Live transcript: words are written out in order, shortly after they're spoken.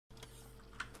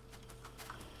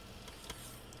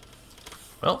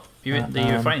Well, the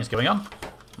refining's going on.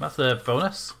 That's a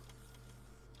bonus.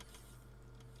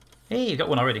 Hey, you got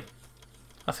one already.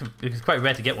 It's quite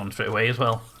rare to get one straight away as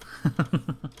well.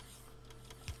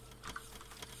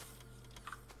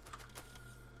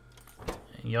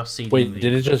 You're seeding. Wait,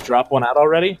 did it just drop one out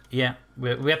already? Yeah, we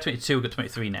have 22, we've got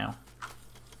 23 now.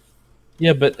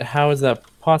 Yeah, but how is that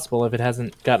possible if it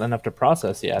hasn't gotten enough to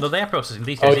process yet? No, they are processing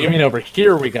these Oh, days. you mean over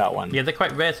here we got one? Yeah, they're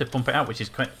quite rare to pump it out, which is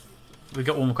quite... We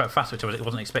got one quite fast, which I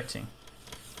wasn't expecting.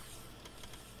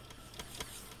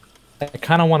 I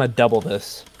kind of want to double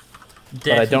this.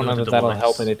 Definitely, but I don't know that that'll this.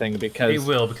 help anything because... It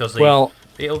will, because it'll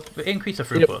increase the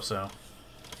throughput, so...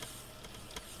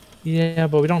 Yeah,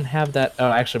 but we don't have that...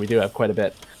 Oh, actually, we do have quite a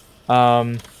bit.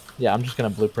 Yeah, I'm just going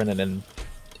to blueprint it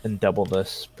and double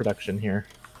this production here.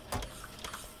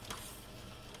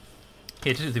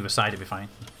 Here, just do the other side, it'll be fine.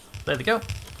 There we go.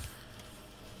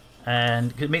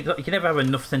 And you can never have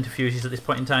enough centrifuges at this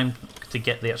point in time to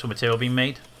get the actual material being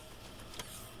made.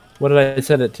 What did I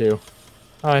set it to?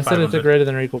 Oh, I set it to greater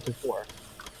than or equal to 4.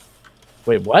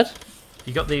 Wait, what?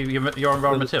 You got your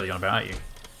raw material you're on about, aren't you?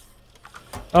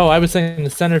 Oh, I was saying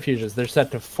the centrifuges. They're set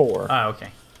to 4. Ah,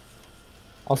 okay.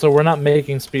 Also, we're not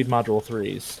making speed module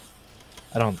 3s.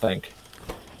 I don't think.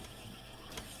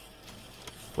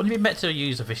 Wouldn't it be better to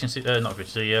use efficiency, not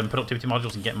efficiency, productivity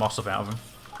modules and get more stuff out of them?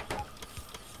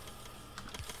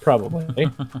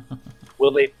 Probably.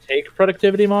 Will they take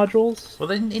productivity modules? Well,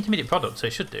 they're an intermediate product, so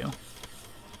it should do.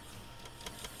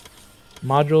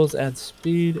 Modules add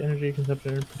speed, energy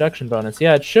consumption, and production bonus.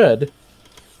 Yeah, it should.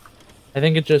 I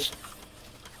think it just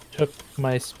took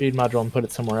my speed module and put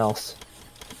it somewhere else.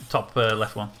 Top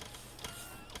left one.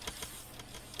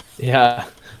 Yeah,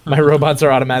 my robots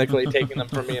are automatically taking them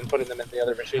from me and putting them in the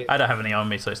other machine. I don't have any on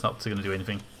me, so it's not going to do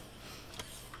anything.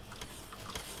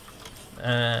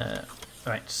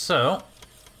 Right, so...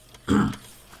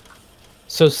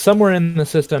 So somewhere in the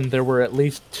system there were at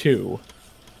least 2.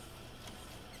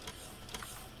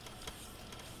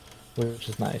 Which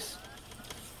is nice.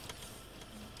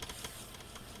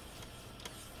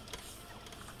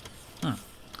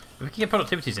 If we can get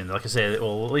productivities in, like I say,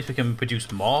 well, at least we can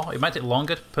produce more. It might take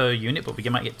longer per unit, but we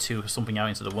might get 2 something out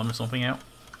instead of 1 or something out.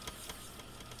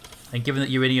 And given that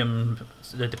uranium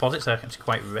deposits are actually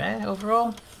quite rare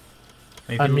overall...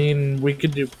 I mean, we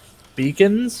could do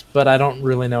beacons, but I don't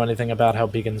really know anything about how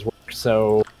beacons work,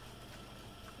 so...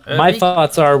 my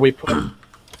thoughts are we put...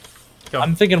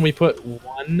 I'm thinking we put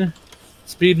 1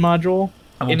 speed module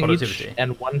in each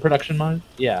and 1 production module.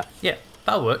 Yeah. Yeah,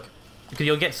 that'll work. Because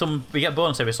we get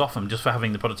bonus every so often just for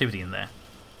having the productivity in there.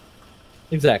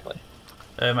 Exactly.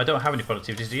 I don't have any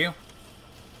productivities, do you?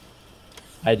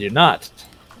 I do not.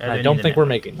 I don't think we're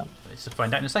making them. Let's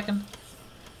find out in a second.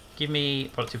 Give me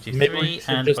productivity Maybe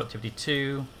 3 and productivity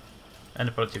 2 and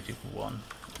a productivity 1.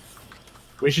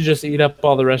 We should just eat up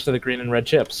all the rest of the green and red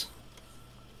chips.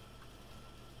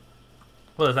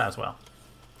 Well, there's that as well.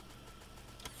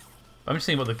 I'm just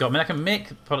seeing what they've got. I mean, I can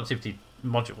make productivity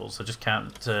modules, I just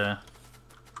can't...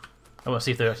 I want to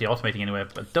see if they're actually automating anywhere,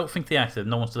 but I don't think they are.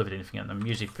 No one's delivered anything yet. I'm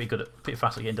usually pretty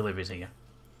fast at getting deliveries here.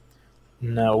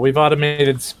 No, we've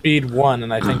automated speed 1,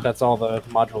 and I think that's all the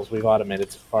modules we've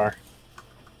automated so far.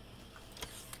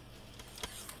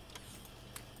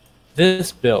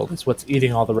 This build is what's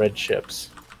eating all the red chips.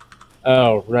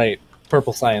 Oh, right.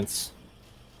 Purple science.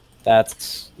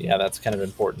 That's kind of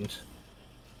important.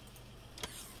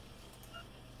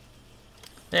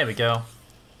 There we go.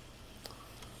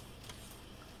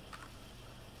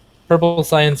 Purple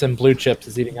science and blue chips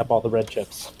is eating up all the red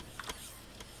chips.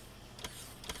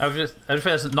 I just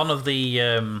realized that none of the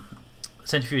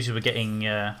centrifuges were getting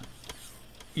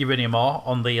uranium ore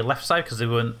on the left side because they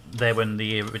weren't there when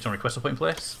the original request was put in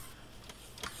place.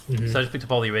 So I just picked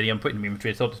up all the uranium, put it in the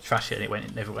inventory, thought to trash it, and it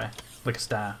went everywhere like a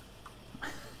star.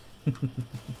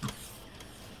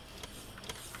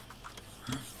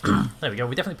 There we go.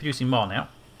 We're definitely producing more now,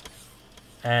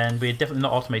 and we're definitely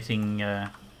not automating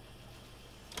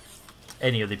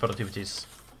any of the productivities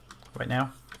right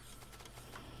now,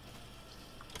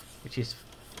 which is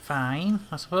fine,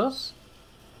 I suppose.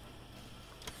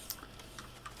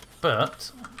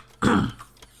 But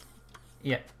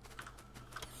yeah,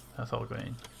 that's all going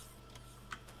in.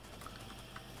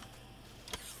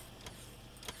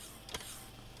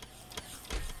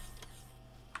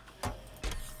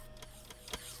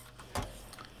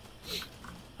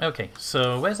 Okay,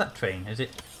 so where's that train? Is it?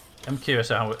 I'm curious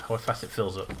how fast it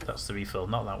fills up. That's the refill,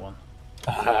 not that one.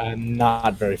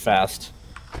 Not very fast.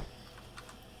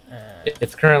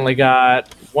 It's currently got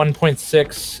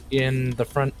 1.6 in the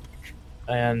front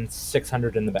and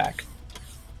 600 in the back.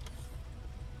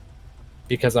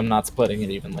 Because I'm not splitting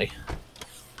it evenly.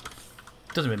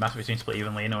 Doesn't really matter between split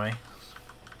evenly anyway.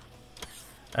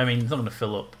 I mean, it's not going to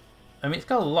fill up. I mean, it's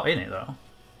got a lot in it though.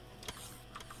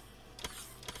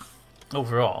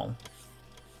 Overall,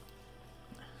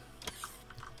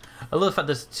 I love the fact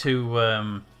there's two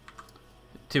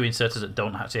inserters that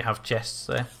don't actually have chests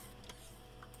there.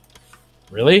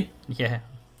 Really? Yeah,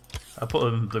 I put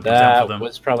them. That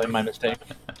was probably my mistake.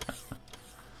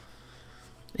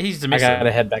 Easy to I miss.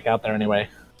 gotta head back out there anyway.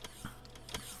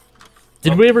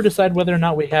 Did we ever decide whether or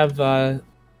not we have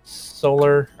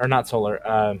solar or not solar?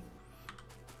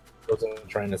 What was I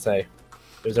trying to say?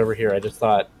 It was over here. I just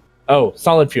thought. Oh,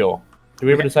 solid fuel. Did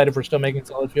we ever decide if we're still making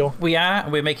solid fuel? We are.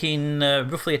 We're making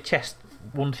roughly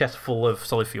one chest full of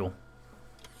solid fuel.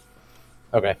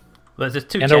 Okay. There's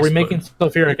two and chests, are we making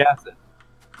sulfuric acid?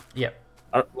 Yep.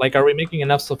 Are we making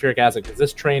enough sulfuric acid? Because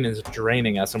this train is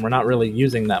draining us, and we're not really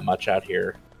using that much out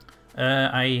here.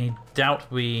 I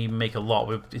doubt we make a lot.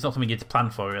 It's not something you need to plan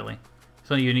for, really.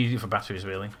 It's only you need it for batteries,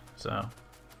 really. So,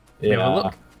 yeah. Have a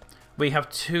look. We have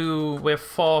 4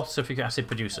 sulfuric acid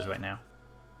producers right now.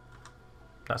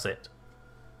 That's it.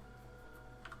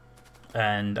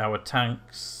 And our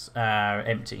tanks are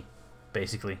empty,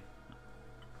 basically.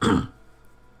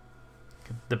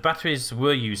 The batteries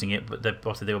were using it, but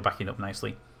they were backing up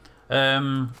nicely.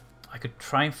 I could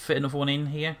try and fit another one in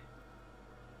here.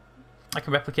 I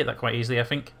can replicate that quite easily, I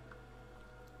think,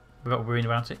 without worrying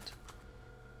about it.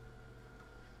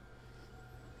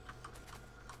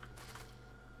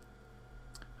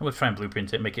 I'm going to try and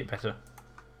blueprint it, make it better.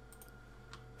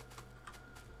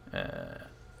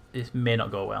 This may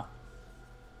not go well.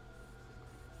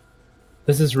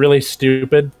 This is really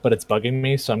stupid, but it's bugging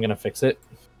me, so I'm going to fix it.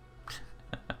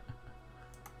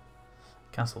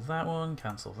 Cancel that one,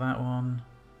 cancel that one.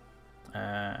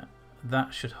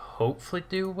 That should hopefully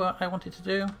do what I wanted to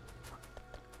do.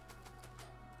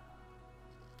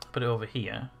 Put it over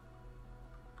here.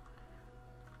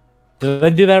 Did I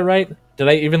do that right? Did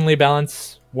I evenly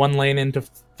balance one lane into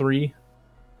 3?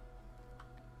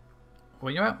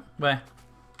 Where you at? Where?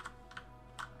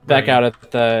 Back out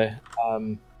at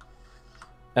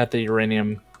the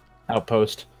uranium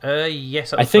outpost.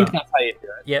 Yes. I think that's how you do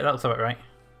it. Yeah, that looks about right.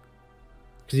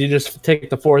 Because you just take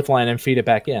the 4th line and feed it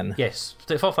back in. Yes,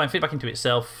 the 4th line feed back into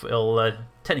itself. It'll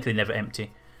technically never empty,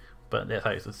 but that's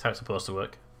how it's supposed to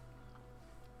work.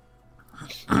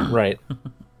 Right.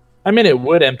 I mean, it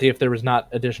would empty if there was not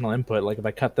additional input. Like if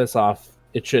I cut this off,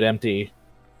 it should empty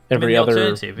every other one. The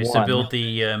alternative is to build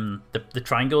the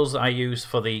triangles that I use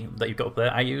for that you've got up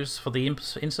there. I use for the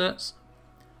inserts,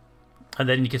 and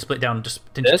then you can split down just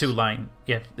into 2 lines.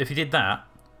 Yeah, if you did that.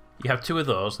 You have 2 of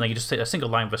those, and then you just take a single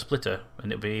line with a splitter,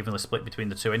 and it'll be evenly split between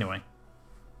the 2 anyway.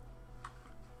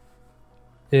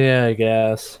 Yeah, I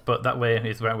guess. But that way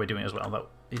is the right way of doing it as well.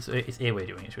 It's a way of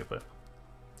doing it, should we put?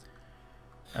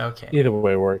 Okay. Either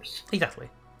way works. Exactly.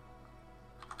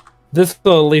 This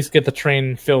will at least get the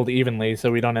train filled evenly, so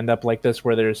we don't end up like this,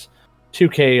 where there's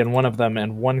 2K in one of them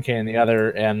and 1K in the other,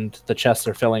 and the chests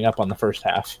are filling up on the first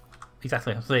half.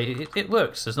 Exactly. So it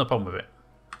works. There's no problem with it.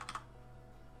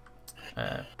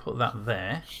 Put that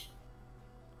there.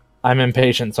 I'm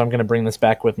impatient, so I'm going to bring this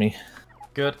back with me.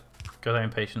 Good. Good, I'm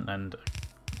impatient, and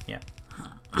yeah.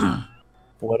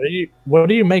 What are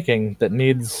you making that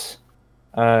needs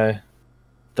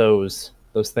those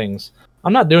things?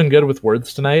 I'm not doing good with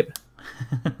words tonight.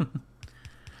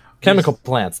 Chemical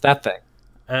plants, that thing.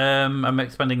 I'm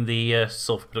expanding the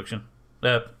sulfur production.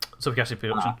 Sulfuric acid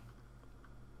production.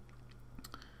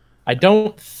 I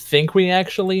don't think we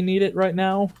actually need it right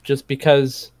now, just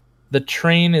because the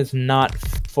train is not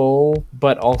full,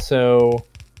 but also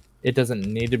it doesn't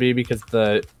need to be because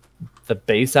the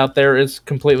base out there is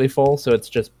completely full, so it's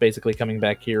just basically coming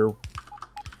back here.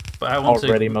 But I want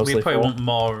already to. Mostly we probably full. want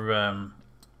more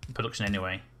production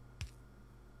anyway.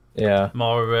 Yeah.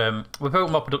 More. We probably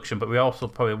want more production, but we also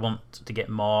probably want to get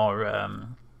more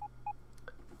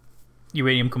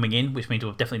uranium coming in, which means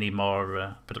we'll definitely need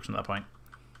more production at that point.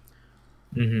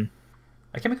 Mm-hmm.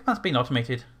 Are chemical plants being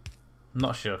automated? I'm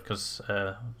not sure, because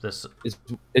there's...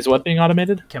 Is what being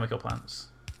automated? Chemical plants.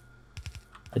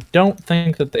 I don't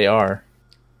think that they are.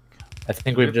 I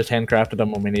think we've just handcrafted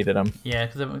them when we needed them. Yeah,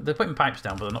 because they're putting pipes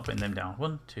down, but they're not putting them down.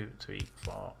 1, 2, 3,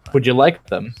 4, 5, Would you like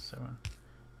them? 7,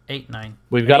 8, 9.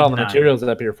 We've got all the materials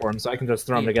up here for them, so I can just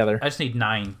throw them together. I just need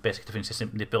 9, basically, to finish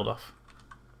the build off.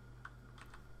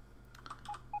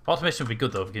 Automation would be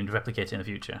good, though, if we can replicate it in the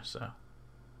future, so...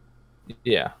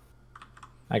 Yeah,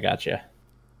 I gotcha.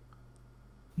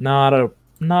 Not a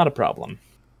problem.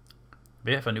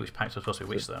 But yeah, if I knew which pipes were supposed to be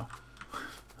which, though.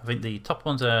 I think the top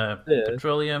ones are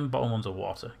petroleum, bottom ones are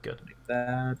water. Good. Like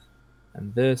that,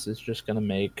 and this is just gonna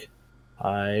make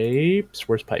Pipes.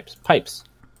 Where's pipes? Pipes.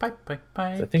 Pipes. So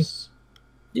I think.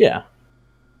 Yeah.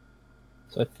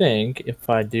 So I think if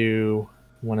I do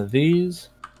one of these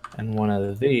and one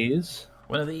of these.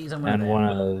 One of these and one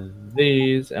of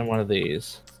these and one of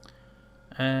these.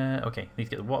 Okay, need to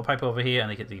get the water pipe over here, and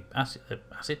need to get the acid.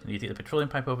 Need to get the petroleum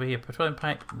pipe over here. Petroleum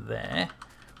pipe there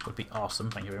would be awesome.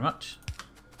 Thank you very much.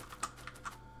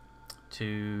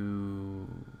 To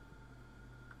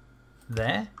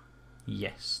there,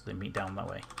 yes, they meet down that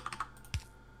way.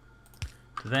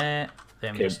 To there,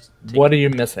 then okay. What are you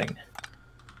missing?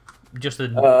 Just the.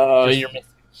 You're missing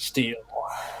steel.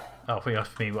 Oh, for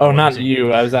me. Oh, not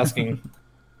you. I was asking.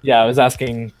 Yeah, I was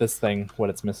asking this thing what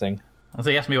it's missing. So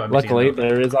you asked me what I'm Luckily, missing.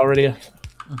 there is already a.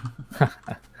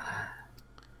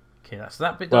 Okay, that's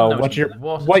that bit done.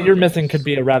 Well, what you're missing could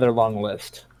be a rather long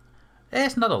list.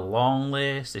 It's not a long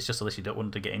list. It's just a list you don't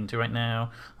want to get into right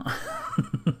now.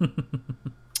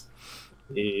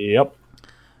 Yep.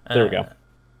 There we go.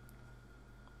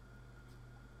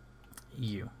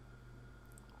 You.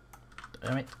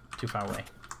 Damn it. Too far away.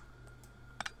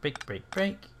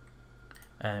 Break.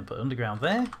 And put underground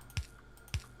there.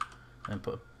 And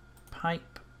put a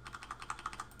pipe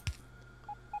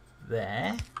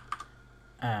there.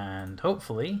 And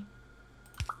hopefully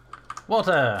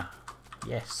water.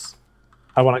 Yes.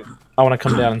 I wanna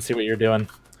come down and see what you're doing.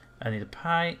 I need a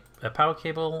power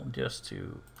cable just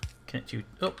to connect you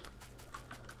up.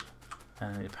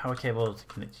 And I need a power cable to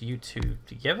connect you two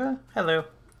together. Hello.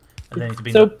 And then I need to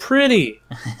bring so pretty.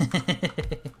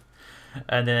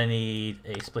 And then I need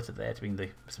a splitter there to bring the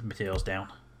materials down.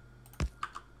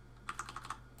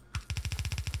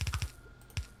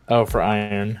 Oh, for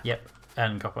iron. Yep,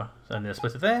 and copper. And then a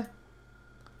splitter there.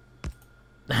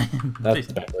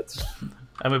 That's backwards.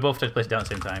 And we both tried to place it down at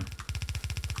the same time.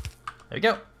 There we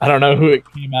go. I don't know who it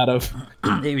came out of.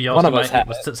 One of us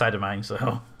was to the side of mine,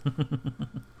 so.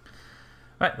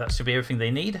 Right, that should be everything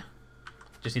they need.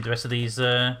 Just need the rest of these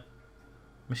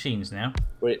machines now.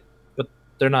 Wait, but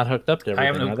they're not hooked up to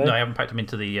everything, are they? No, I haven't packed them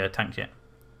into the tank yet.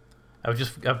 I've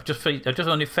just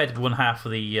only fed one half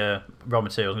of the raw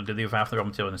materials. I'm going to do the other half of the raw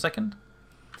material in a second.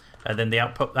 And then the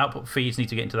output feeds need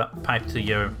to get into that pipe to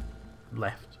your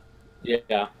left.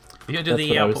 Yeah. If you do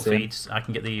the output feeds, I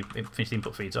can get the finished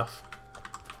input feeds off.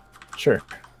 Sure.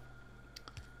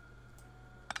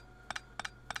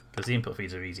 Because the input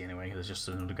feeds are easy anyway. There's just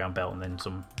an underground belt and then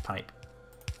some pipe.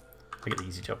 I get the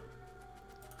easy job.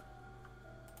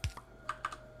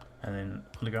 And then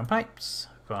underground pipes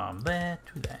from there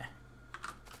to there.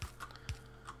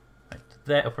 Right,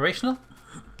 they're operational.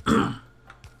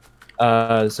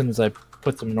 As soon as I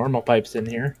put some normal pipes in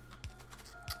here.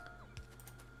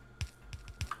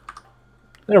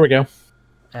 There we go.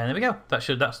 And there we go.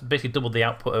 That's basically doubled the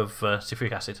output of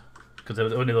sulphuric acid. Because there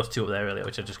were only those two up there earlier,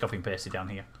 which I just copy and pasted down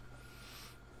here.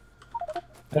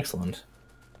 Excellent.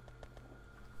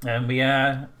 And we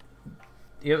are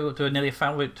up to nearly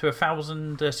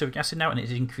 1,000 sulphuric acid now, and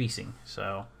it's increasing.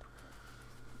 So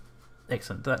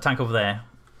excellent. That tank over there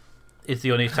is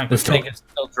the only tank. This tank is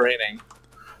still draining.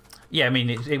 Yeah, I mean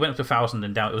it went up to 1,000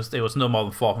 and down. It was no more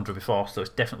than 400 before, so it's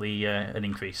definitely an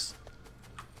increase.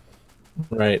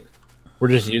 Right. We're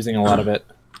just using a lot of it.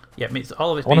 Yeah, I mean,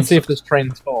 all of it. I want to see if this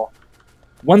train is full.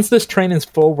 Once this train is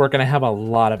full, we're going to have a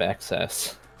lot of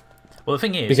excess. Well, the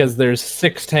thing is... Because there's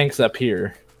 6 tanks up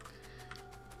here.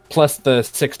 Plus the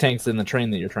 6 tanks in the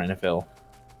train that you're trying to fill.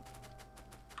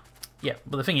 Yeah,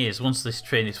 but the thing is, once this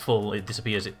train is full, it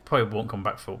disappears. It probably won't come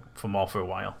back for more for a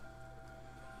while.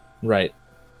 Right.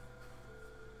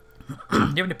 Do you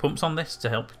have any pumps on this to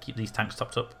help keep these tanks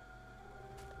topped up?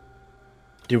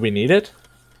 Do we need it?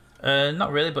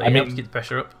 Not really, but it helps get the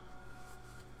pressure up.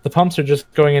 The pumps are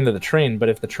just going into the train, but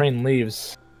if the train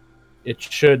leaves, it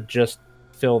should just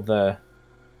fill the...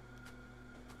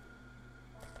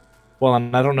 Well,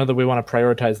 and I don't know that we want to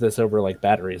prioritize this over, like,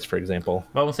 batteries, for example.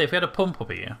 Well, we'll say if we had a pump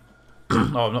up here,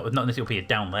 or not necessarily up here,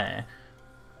 down there,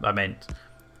 I meant,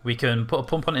 we can put a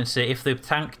pump on it and say if the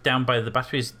tank down by the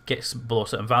batteries gets below a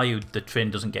certain value, the train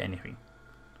doesn't get anything.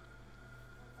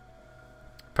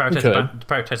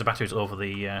 Prioritize the batteries over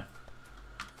the...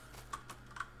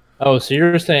 Oh, so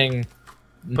you're saying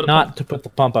not to put the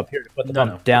pump up here, to put the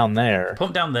pump down there.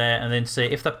 Pump down there, and then say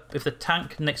if the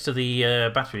tank next to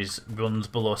the batteries runs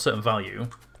below a certain value,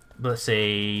 let's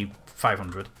say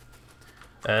 500,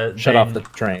 shut off the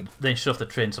train. Then shut off the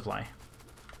train supply.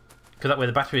 Because that way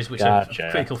the batteries, which are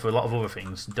critical for a lot of other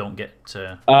things, don't get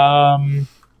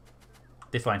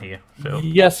this line here. So.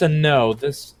 Yes and no.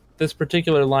 This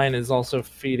particular line is also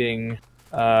feeding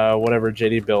whatever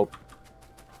JD built.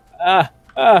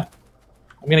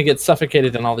 I'm gonna get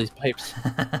suffocated in all these pipes.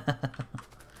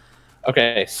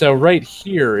 Okay, so right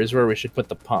here is where we should put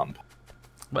the pump.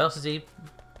 What else is he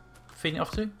feeding it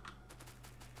off to?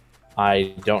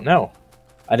 I don't know.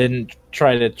 I didn't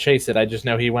try to chase it. I just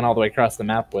know he went all the way across the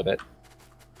map with it.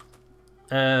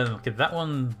 Okay, that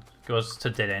one goes to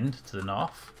dead end to the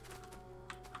north.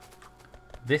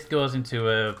 This goes into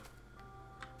a...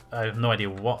 I have no idea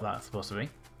what that's supposed to be.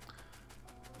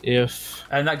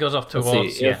 And that goes off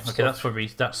towards... Yeah, okay, that's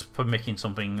for making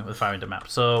something with fire in the map.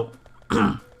 So...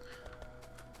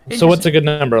 So what's a good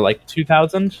number? Like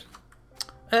 2,000?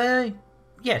 Yeah,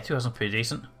 2,000 pretty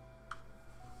decent.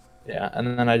 Yeah, and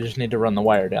then I just need to run the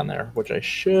wire down there, which I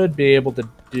should be able to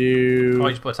do... Oh,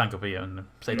 you just put a tank up here and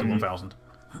say to 1,000.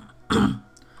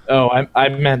 Oh, I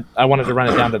meant I wanted to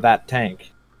run it down to that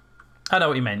tank. I know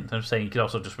what you meant. I'm saying you could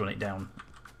also just run it down.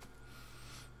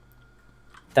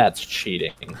 That's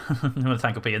cheating. Run a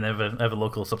tank up here and have a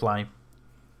local supply.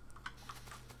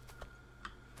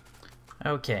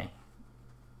 Okay.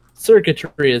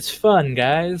 Circuitry is fun,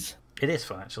 guys. It is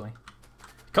fun, actually.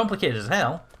 Complicated as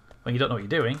hell when you don't know what you're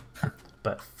doing,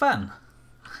 but fun.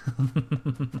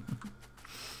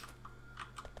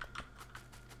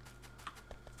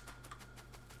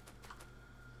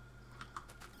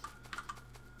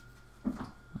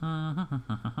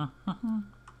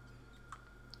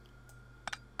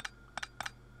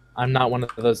 I'm not one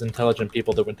of those intelligent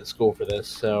people that went to school for this,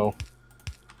 so...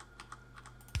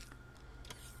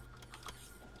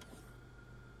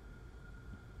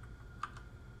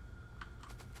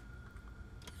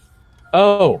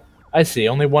 Oh, I see.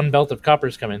 Only one belt of copper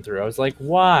is coming through. I was like,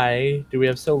 why do we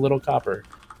have so little copper?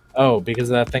 Oh, because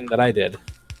of that thing that I did.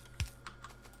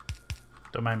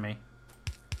 Don't mind me.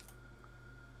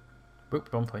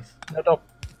 Oop, wrong place. No,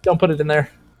 don't put it in there.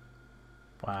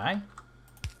 Why?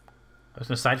 I was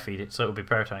going to side feed it so it would be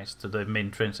prioritized to the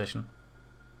main train station.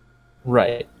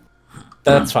 Right.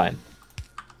 That's fine.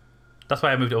 That's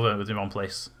why I moved it over within one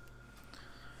place.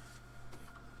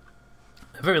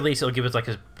 At the very least, it'll give us like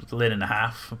a lane and a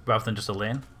half rather than just a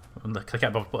lane.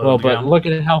 Well, but look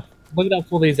at how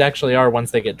full these actually are once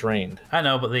they get drained. I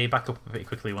know, but they back up pretty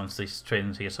quickly once these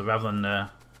trains here. So rather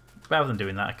than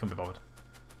doing that, I can't be bothered.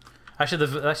 Actually,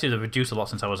 they've reduced a lot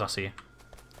since I was last here.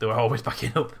 They were always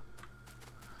backing up.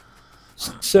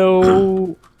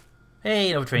 So,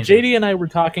 hey, no trains. JD and I were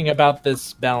talking about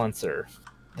this balancer,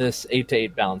 this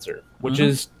 8-to-8 balancer, which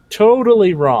is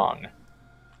totally wrong.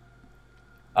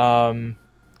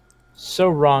 So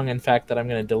wrong, in fact, that I'm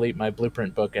going to delete my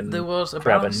blueprint book and there was a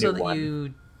grab a balancer new that one.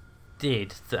 you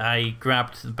did that I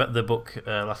grabbed the book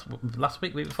last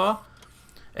week before,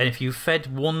 and if you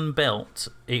fed one belt,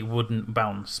 it wouldn't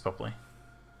bounce properly.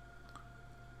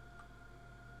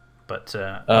 But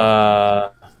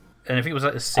and if it was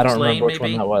like a 6 lane, I don't remember which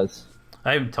maybe one that was.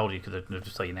 I haven't told you because I'll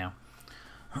just tell you now.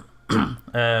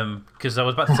 Because I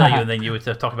was about to tell you, and then you were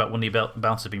talking about one of your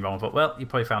bounces being wrong. But well, you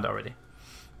probably found it already.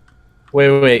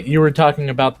 Wait. You were talking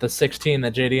about the 16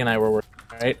 that JD and I were working,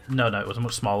 right? No, it was a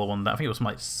much smaller one. I think it was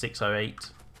like 6 or 8.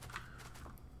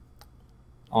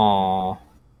 Aww.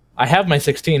 I have my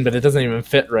 16, but it doesn't even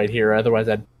fit right here. Otherwise,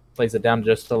 I'd place it down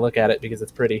just to look at it because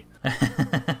it's pretty.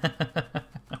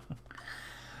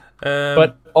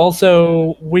 But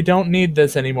also, we don't need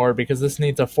this anymore because this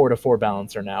needs a 4-to-4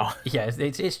 balancer now. Yeah,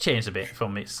 it's changed a bit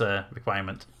from its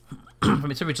requirement, from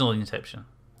its original intention.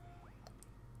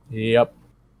 Yep.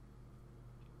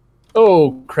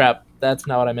 Oh, crap. That's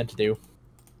not what I meant to do.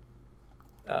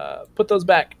 Put those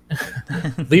back.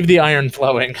 Leave the iron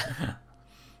flowing.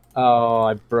 Oh,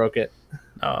 I broke it.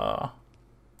 Oh.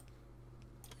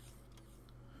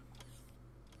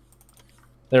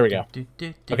 There we go.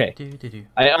 Okay.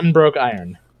 I unbroke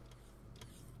iron.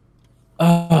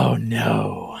 Oh,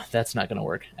 no. That's not going to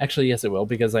work. Actually, yes, it will,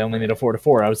 because I only need a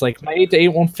 4-to-4. I was like, my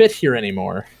 8-to-8 won't fit here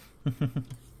anymore.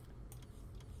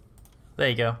 There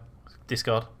you go.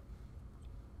 Discard.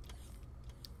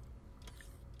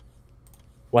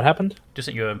 What happened? Just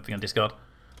sent you a thing on Discord.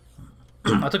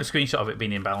 I took a screenshot of it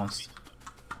being imbalanced.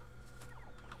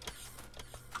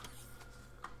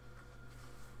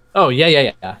 Oh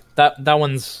yeah. That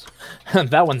one's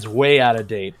that one's way out of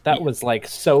date. That was like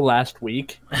so last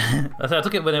week. I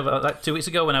took it like 2 weeks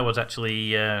ago when I was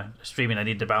actually streaming. I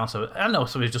needed a balancer. I don't know,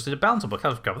 somebody just did a balancer book.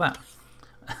 I'll just grab that.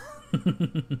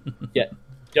 Yeah,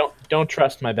 don't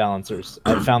trust my balancers.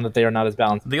 I found that they are not as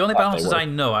balanced. The only balancers I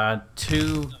know are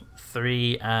 2,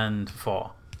 3, and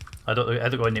 4. I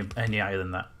don't go any higher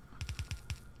than that.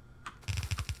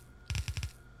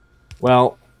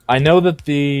 Well, I know that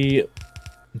the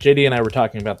JD and I were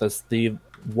talking about this. The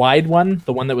wide one,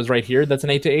 the one that was right here, that's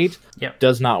an 8-to-8, yep,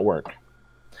 does not work.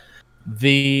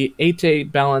 The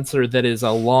 8-to-8 balancer that is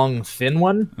a long, thin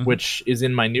one, which is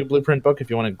in my new blueprint book, if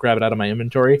you want to grab it out of my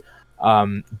inventory,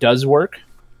 does work.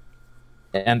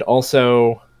 And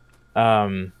also,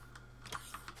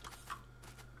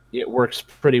 it works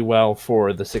pretty well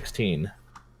for the 16.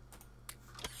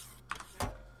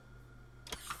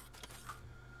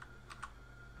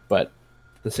 But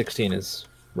the 16 is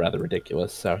rather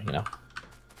ridiculous, so, you know.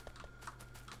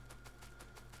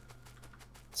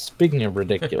 Speaking of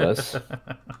ridiculous,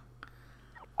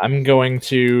 I'm going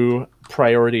to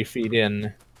priority feed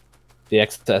in the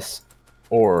excess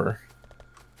ore.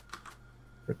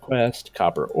 Request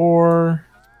copper ore.